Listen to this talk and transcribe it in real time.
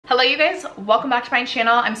Hello you guys, welcome back to my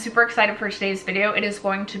channel. I'm super excited for today's video. It is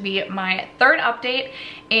going to be my third update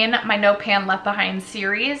in my No Pan Left Behind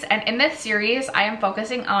series, and in this series I am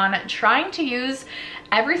focusing on trying to use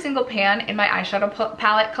every single pan in my eyeshadow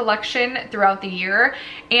palette collection throughout the year.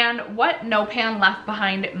 And what No Pan Left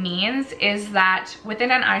Behind means is that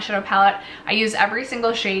within an eyeshadow palette, I use every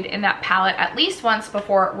single shade in that palette at least once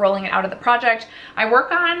before rolling it out of the project. I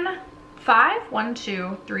work on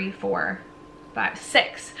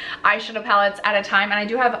 6 eyeshadow palettes at a time, and I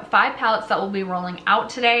do have 5 palettes that will be rolling out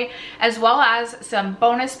today, as well as some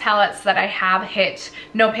bonus palettes that I have hit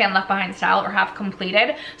No Pan Left Behind style or have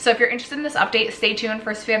completed. So if you're interested in this update, stay tuned.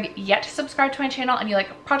 First, if you have yet to subscribe to my channel and you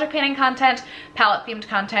like project panning content, palette themed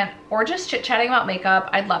content, or just chit-chatting about makeup,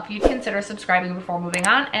 I'd love for you to consider subscribing before moving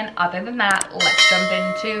on. And other than that, let's jump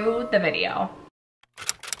into the video.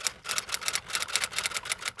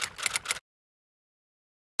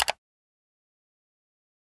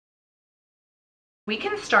 We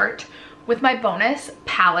can start with my bonus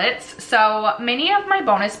palettes. So many of my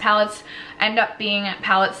bonus palettes end up being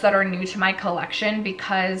palettes that are new to my collection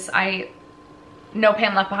because I No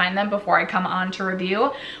Pan Left Behind them before I come on to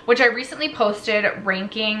review, which I recently posted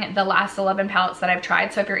ranking the last 11 palettes that I've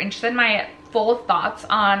tried. So if you're interested in my full thoughts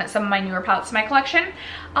on some of my newer palettes in my collection,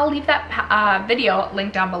 I'll leave that video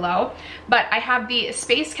linked down below. But I have the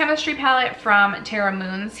Space Chemistry palette from Terra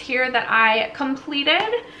Moons here that I completed.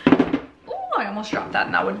 I almost dropped that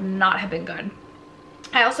and that would not have been good.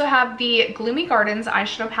 I also have the Gloomy Gardens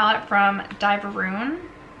eyeshadow palette from Dieverune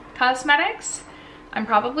Cosmetics. I'm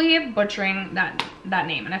probably butchering that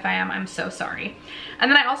name, and if I am, I'm so sorry.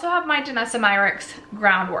 And then I also have my Danessa Myricks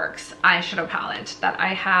Groundsworks eyeshadow palette that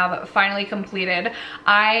I have finally completed.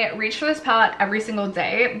 I reach for this palette every single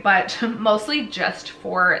day, but mostly just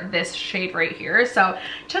for this shade right here. So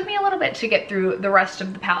it took me a little bit to get through the rest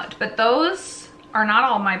of the palette, but those are not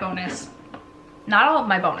all of my bonuses.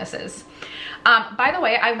 By the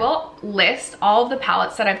way, I will list all of the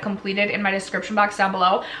palettes that I've completed in my description box down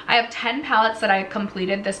below. I have 10 palettes that I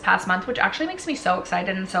completed this past month, which actually makes me so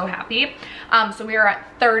excited and so happy. So we are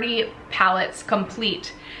at 30 palettes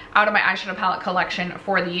complete out of my eyeshadow palette collection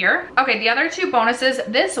for the year. Okay, the other 2 bonuses,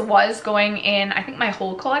 this was going in, I think, my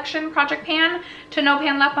whole collection project pan to No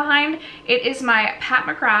Pan Left Behind. It is my Pat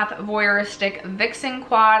McGrath Voyeueristic Vixen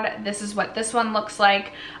quad. This is what this one looks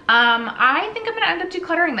like. I think I'm gonna end up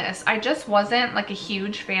decluttering this. I just wasn't like a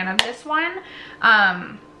huge fan of this one.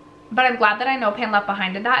 But I'm glad that I No Pan Left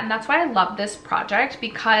Behind did that, and that's why I love this project,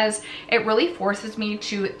 because it really forces me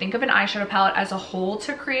to think of an eyeshadow palette as a whole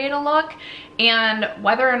to create a look, and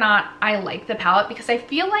whether or not I like the palette, because I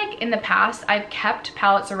feel like in the past I've kept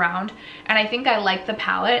palettes around and I think I like the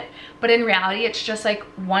palette, but in reality it's just like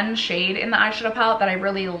one shade in the eyeshadow palette that I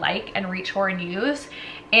really like and reach for and use.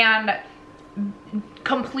 And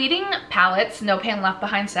completing palettes No Pan Left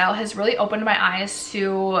Behind style has really opened my eyes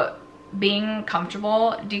to being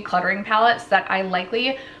comfortable decluttering palettes that I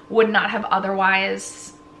likely would not have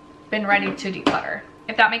otherwise been ready to declutter,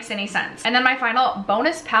 if that makes any sense. And then my final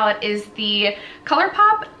bonus palette is the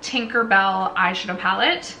ColourPop Tinkerbell eyeshadow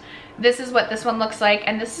palette. This is what this one looks like,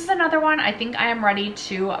 and this is another one I think I am ready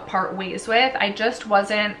to part ways with. I just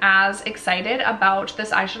wasn't as excited about this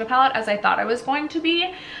eyeshadow palette as I thought I was going to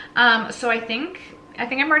be. So I think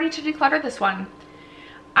I'm ready to declutter this one.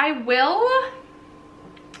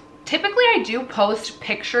 Typically I do post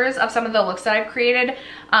pictures of some of the looks that I've created,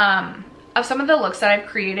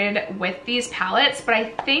 with these palettes, but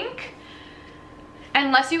I think,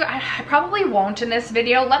 unless I probably won't in this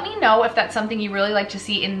video. Let me know if that's something you really like to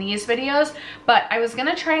see in these videos, but I was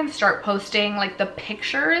gonna try and start posting like the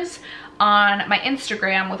pictures on my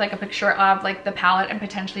Instagram with like a picture of like the palette and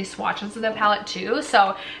potentially swatches of the palette too.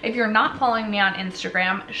 So if you're not following me on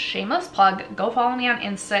Instagram, shameless plug, go follow me on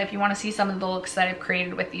Insta if you want to see some of the looks that I've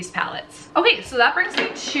created with these palettes. Okay, so that brings me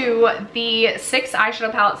to the 6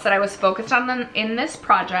 eyeshadow palettes that I was focused on in this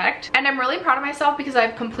project, and I'm really proud of myself because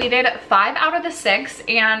I've completed 5 out of the 6.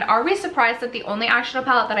 And are we surprised that the only eyeshadow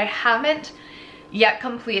palette that I haven't yet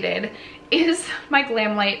completed is my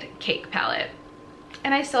Glamlight Cake palette?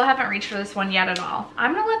 And I still haven't reached for this one yet at all.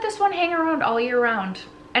 I'm gonna let this one hang around all year round.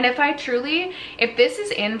 And if this is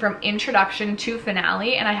in from introduction to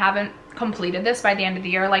finale and I haven't completed this by the end of the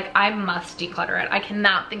year, like, I must declutter it. I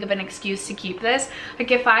cannot think of an excuse to keep this. Like,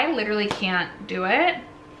 if I literally can't do it,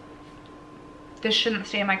 this shouldn't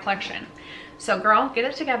stay in my collection. So girl, get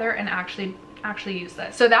it together and actually use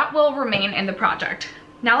this. So that will remain in the project.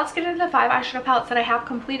 Now let's get into the 5 eyeshadow palettes that I have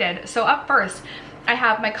completed. So up first, I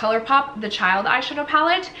have my ColourPop The Child eyeshadow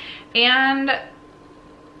palette, and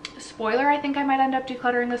spoiler, I think I might end up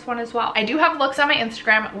decluttering this one as well. I do have looks on my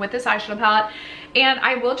Instagram with this eyeshadow palette, and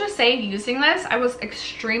I will just say, using this, I was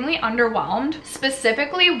extremely underwhelmed,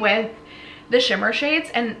 specifically with the shimmer shades,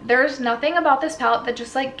 and there's nothing about this palette that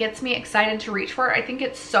just like gets me excited to reach for it. I think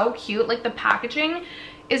it's so cute. Like, the packaging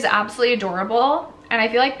is absolutely adorable, and I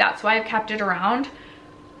feel like that's why I've kept it around.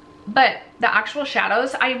 But the actual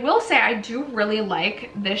shadows, I will say I do really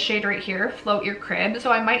like this shade right here, Float Your Crib.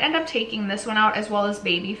 So I might end up taking this one out, as well as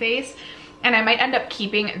Babyface. And I might end up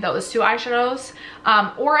keeping those two eyeshadows.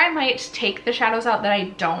 Or I might take the shadows out that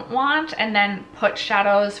I don't want and then put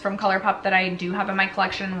shadows from ColourPop that I do have in my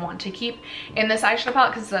collection and want to keep in this eyeshadow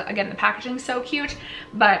palette, because again, the packaging is so cute.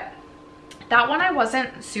 But that one I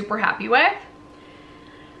wasn't super happy with.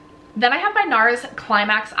 Then I have my NARS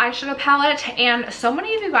Climax eyeshadow palette, and so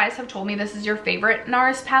many of you guys have told me this is your favorite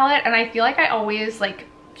NARS palette, and I feel like I always like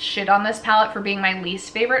shit on this palette for being my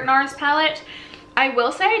least favorite NARS palette. I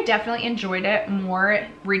will say I definitely enjoyed it more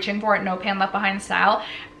reaching for it No Pan Left Behind style.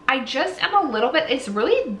 I just am a little bit, it's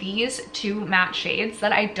really these two matte shades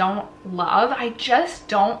that I don't love. I just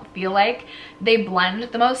don't feel like they blend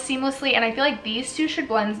the most seamlessly, and I feel like these two should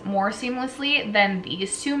blend more seamlessly than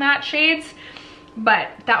these two matte shades. But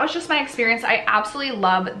that was just my experience. I absolutely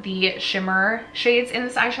love the shimmer shades in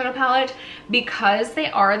this eyeshadow palette, because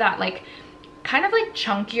they are that like kind of like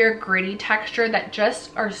chunkier, gritty texture that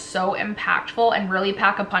just are so impactful and really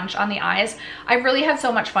pack a punch on the eyes. I really had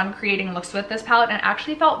so much fun creating looks with this palette, and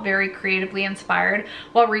actually felt very creatively inspired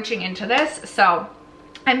while reaching into this. So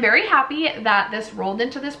I'm very happy that this rolled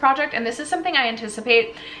into this project, and this is something I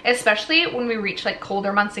anticipate, especially when we reach like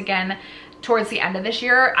colder months again towards the end of this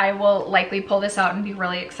year. I will likely pull this out and be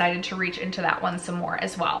really excited to reach into that one some more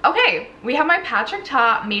as well. Okay, we have my Patrick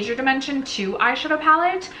Ta Major Dimension 2 eyeshadow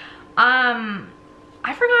palette.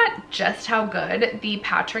 I forgot just how good the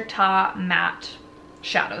Patrick Ta matte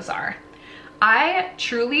shadows are. I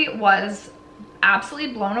truly was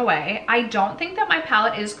absolutely blown away. I don't think that my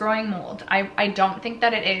palette is growing mold. I don't think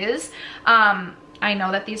that it is. I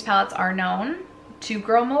know that these palettes are known to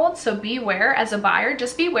grow mold, so beware as a buyer,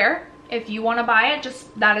 just beware. If you want to buy it,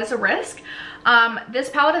 just that is a risk. This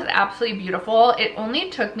palette is absolutely beautiful. It only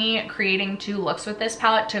took me creating 2 looks with this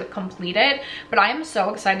palette to complete it, but I am so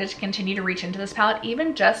excited to continue to reach into this palette,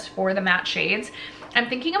 even just for the matte shades. I'm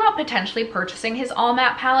thinking about potentially purchasing his all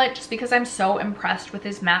matte palette, just because I'm so impressed with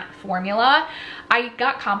his matte formula. I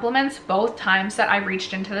got compliments both times that I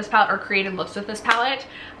reached into this palette or created looks with this palette,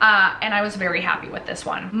 and I was very happy with this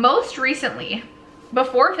one. Most recently,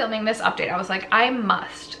 before filming this update, I was like,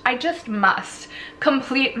 I just must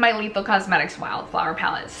complete my Lethal Cosmetics Wildflower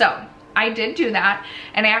palette. So I did do that,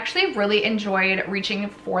 and I actually really enjoyed reaching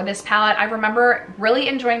for this palette. I remember really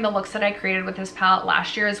enjoying the looks that I created with this palette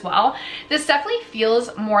last year as well. This definitely feels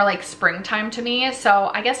more like springtime to me,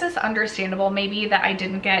 so I guess it's understandable maybe that I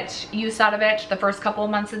didn't get use out of it the first couple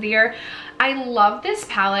of months of the year. I love this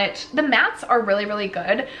palette. The mattes are really, really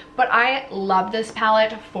good, but I love this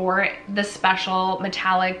palette for the special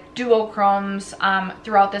metallic duochromes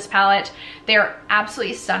throughout this palette. They're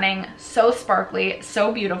absolutely stunning, so sparkly,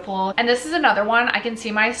 so beautiful. And this is another one I can see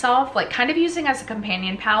myself like kind of using as a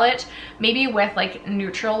companion palette, maybe with like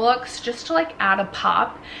neutral looks, just to like add a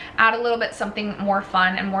pop, add a little bit something more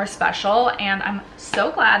fun and more special. And I'm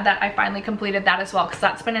so glad that I finally completed that as well, because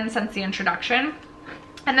that's been in since the introduction.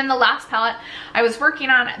 And then the last palette I was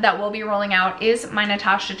working on that will be rolling out is my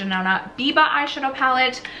Natasha Denona Biba eyeshadow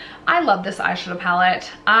palette. I love this eyeshadow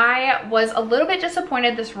palette. I was a little bit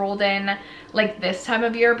disappointed this rolled in like this time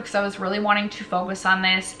of year, because I was really wanting to focus on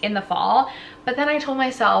this in the fall. But then I told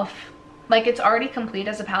myself, like, it's already complete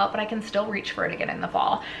as a palette, but I can still reach for it again in the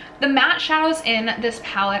fall. The matte shadows in this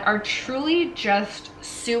palette are truly just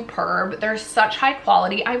superb. They're such high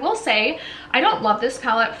quality. I will say, I don't love this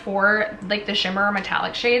palette for like the shimmer or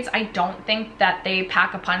metallic shades. I don't think that they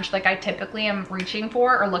pack a punch like I typically am reaching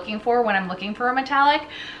for or looking for when I'm looking for a metallic.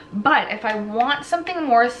 But if I want something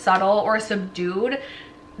more subtle or subdued,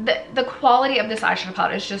 the quality of this eyeshadow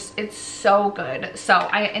palette is just, it's so good. So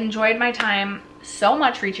I enjoyed my time so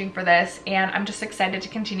much reaching for this, and I'm just excited to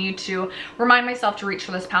continue to remind myself to reach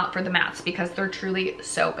for this palette for the mattes, because they're truly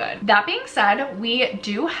so good. That being said, we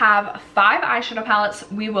do have 5 eyeshadow palettes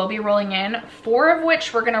we will be rolling in, 4 of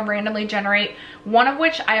which we're going to randomly generate, 1 of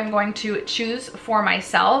which I am going to choose for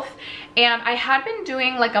myself. And I had been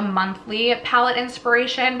doing like a monthly palette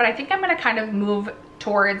inspiration, but I think I'm going to kind of move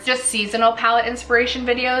towards just seasonal palette inspiration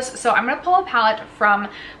videos. So I'm going to pull a palette from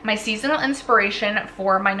my seasonal inspiration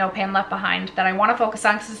for my No Pan Left Behind that I want to focus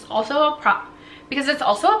on, because it's also a because it's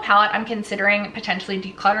also a palette I'm considering potentially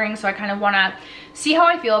decluttering, so I kind of want to see how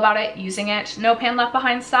I feel about it using it. No Pan Left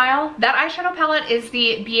Behind style. That eyeshadow palette is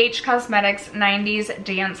the BH Cosmetics 90s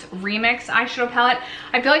Dance Remix eyeshadow palette.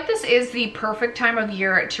 I feel like this is the perfect time of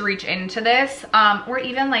year to reach into this, or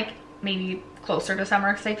even like maybe closer to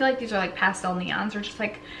summer, because I feel like these are like pastel neons or just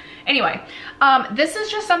like, anyway, this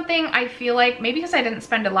is just something I feel like, maybe because I didn't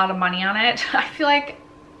spend a lot of money on it, I feel like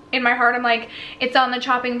in my heart I'm like, it's on the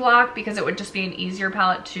chopping block because it would just be an easier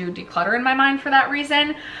palette to declutter in my mind for that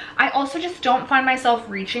reason. I also just don't find myself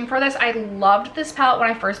reaching for this. I loved this palette when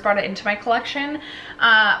I first brought it into my collection,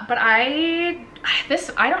 but did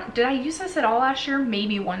I use this at all last year?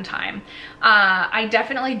 Maybe one time. I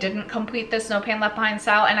definitely didn't complete this No Pan Left Behind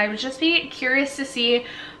style, and I would just be curious to see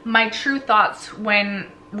my true thoughts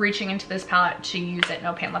when reaching into this palette to use it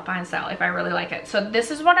No Pan Left Behind style if I really like it. So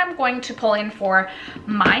this is what I'm going to pull in for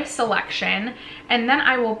my selection, and then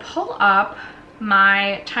I will pull up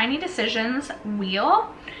my Tiny Decisions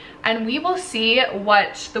wheel and we will see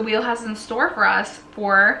what the wheel has in store for us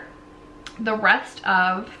for the rest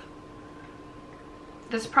of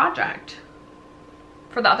this project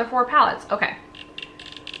for the other 4 palettes. Okay.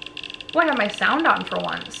 Oh, I have my sound on for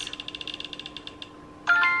once.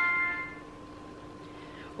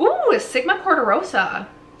 Ooh, Sigma Corderosa.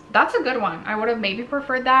 That's a good one. I would have maybe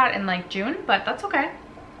preferred that in like June, but that's okay.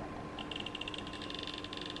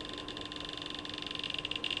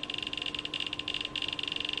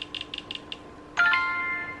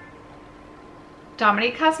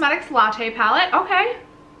 Dominique Cosmetics Latte Palette. Okay.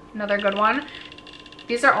 Another good one.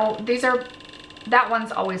 That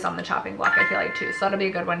one's always on the chopping block, I feel like, too, so that'll be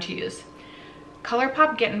a good one to use.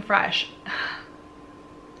 ColourPop Getting Fresh.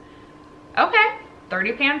 Okay.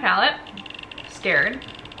 30 pan palette. Scared.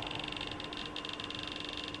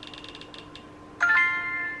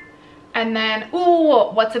 And then,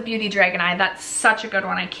 ooh, What's a Beauty Dragon Eye? That's such a good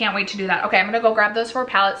one. I can't wait to do that. Okay, I'm gonna go grab those 4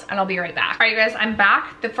 palettes and I'll be right back. All right, you guys, I'm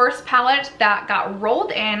back. The first palette that got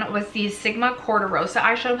rolled in was the Sigma Corderosa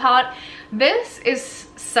eyeshadow palette. This is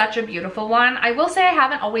such a beautiful one. I will say I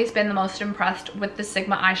haven't always been the most impressed with the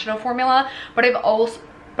Sigma eyeshadow formula, but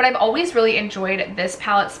I've always really enjoyed this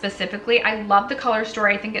palette specifically. I love the color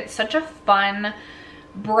story. I think it's such a fun,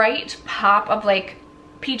 bright pop of like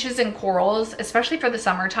peaches and corals, especially for the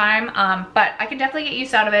summertime. But I can definitely get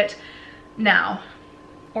use out of it now,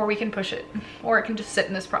 or we can push it, or it can just sit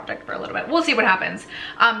in this project for a little bit. We'll see what happens.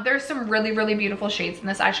 There's some really, really beautiful shades in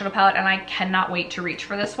this eyeshadow palette, and I cannot wait to reach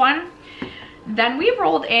for this one. Then we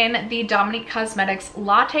rolled in the Dominique Cosmetics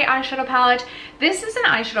Latte eyeshadow palette. This is an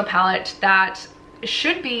eyeshadow palette that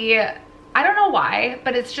should be, I don't know why,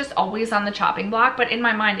 but it's just always on the chopping block, but in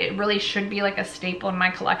my mind it really should be like a staple in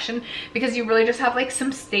my collection, because you really just have like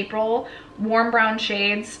some staple warm brown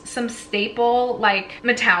shades, some staple like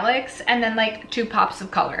metallics, and then like 2 pops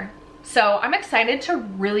of color. So I'm excited to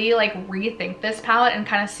really like rethink this palette and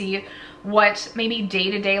kind of see what maybe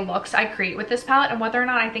day-to-day looks I create with this palette, and whether or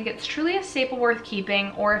not I think it's truly a staple worth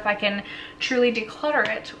keeping, or if I can truly declutter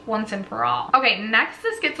it once and for all. Okay, next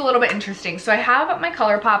this gets a little bit interesting. So I have my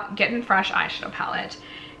ColourPop Getting Fresh eyeshadow palette,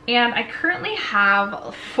 and I currently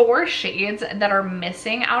have 4 shades that are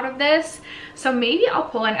missing out of this. So maybe I'll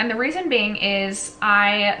pull in, and the reason being is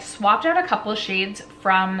I swapped out a couple of shades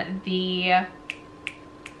from the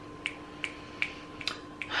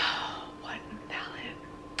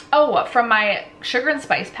from my Sugar and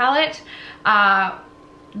Spice palette,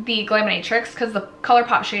 the Glaminatrix, because the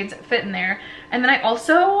ColourPop shades fit in there. And then I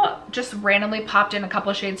also just randomly popped in a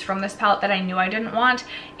couple of shades from this palette that I knew I didn't want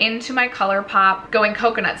into my ColourPop Going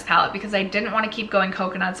Coconuts palette, because I didn't want to keep Going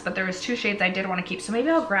Coconuts, but there was 2 shades I did want to keep. So maybe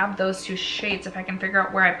I'll grab those 2 shades if I can figure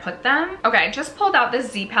out where I put them. Okay, I just pulled out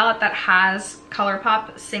this Z palette that has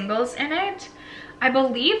ColourPop singles in it. I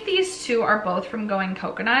believe these 2 are both from Going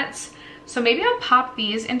Coconuts. So maybe I'll pop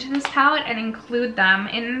these into this palette and include them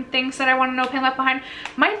in things that I want to No Pan Left Behind.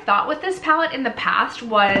 My thought with this palette in the past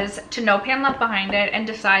was to No Pan Left Behind it and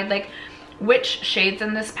decide like which shades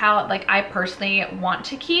in this palette like I personally want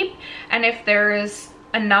to keep, and if there's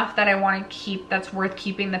enough that I want to keep that's worth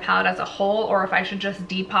keeping the palette as a whole, or if I should just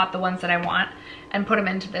depot the ones that I want and put them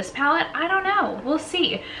into this palette. I don't know, we'll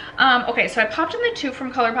see. Okay, so I popped in the 2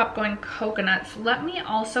 from ColourPop Going Coconuts. Let me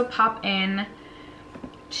also pop in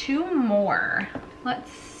 2 more. Let's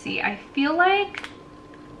see, I feel like,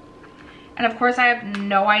 and of course I have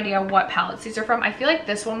no idea what palettes these are from. I feel like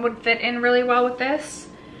this one would fit in really well with this.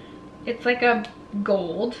 It's like a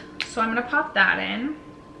gold, so I'm gonna pop that in.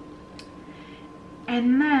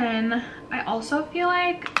 And then I also feel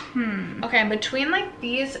like, okay, I'm between like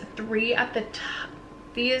these 3 at the top,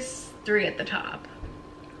 these 3 at the top.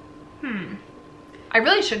 I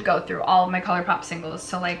really should go through all of my ColourPop singles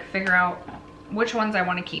to like figure out which ones I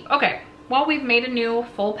want to keep. Okay, well, we've made a new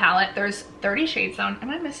full palette. There's 30 shades down. Am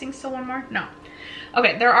I missing still one more? No.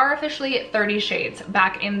 Okay, there are officially 30 shades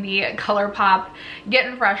back in the ColourPop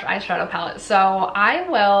Getting Fresh eyeshadow palette. So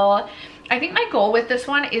I think my goal with this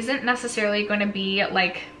one isn't necessarily going to be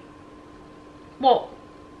like, well,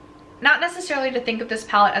 not necessarily to think of this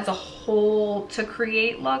palette as a whole to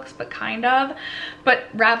create looks, but kind of, but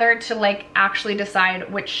rather to like actually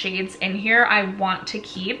decide which shades in here I want to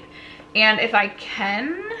keep. And if I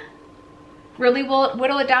can really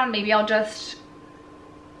whittle it down, maybe I'll just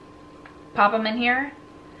pop them in here.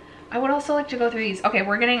 I would also like to go through these. Okay,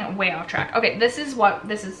 we're getting way off track. Okay, this is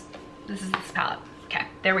this palette. Okay,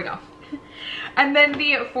 there we go. And then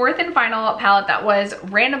the fourth and final palette that was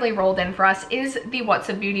randomly rolled in for us is the What's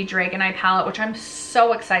a Beauty Dragon Eye palette, which I'm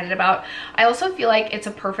so excited about. I also feel like it's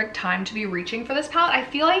a perfect time to be reaching for this palette. I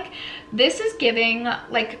feel like this is giving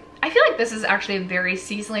like, I feel like this is actually a very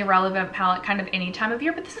seasonally relevant palette kind of any time of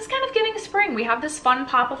year, but this is kind of giving spring. We have this fun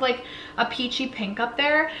pop of like a peachy pink up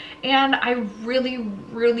there, and I really,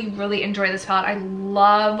 really, really enjoy this palette. I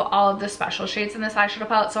love all of the special shades in this eyeshadow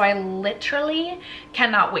palette, so I literally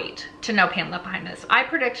cannot wait to no pan left behind this. I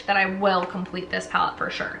predict that I will complete this palette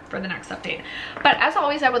for sure for the next update. But as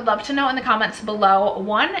always, I would love to know in the comments below,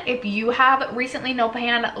 one, if you have recently no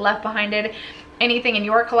pan left behind it, anything in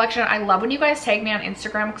your collection. I love when you guys tag me on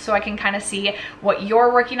Instagram so I can kind of see what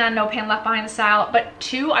you're working on, no pan left behind style. But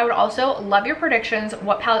two, I would also love your predictions.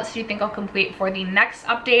 What palettes do you think I'll complete for the next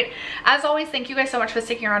update? As always, thank you guys so much for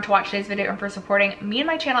sticking around to watch today's video and for supporting me and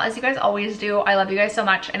my channel as you guys always do. I love you guys so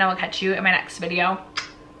much, and I will catch you in my next video.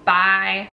 Bye.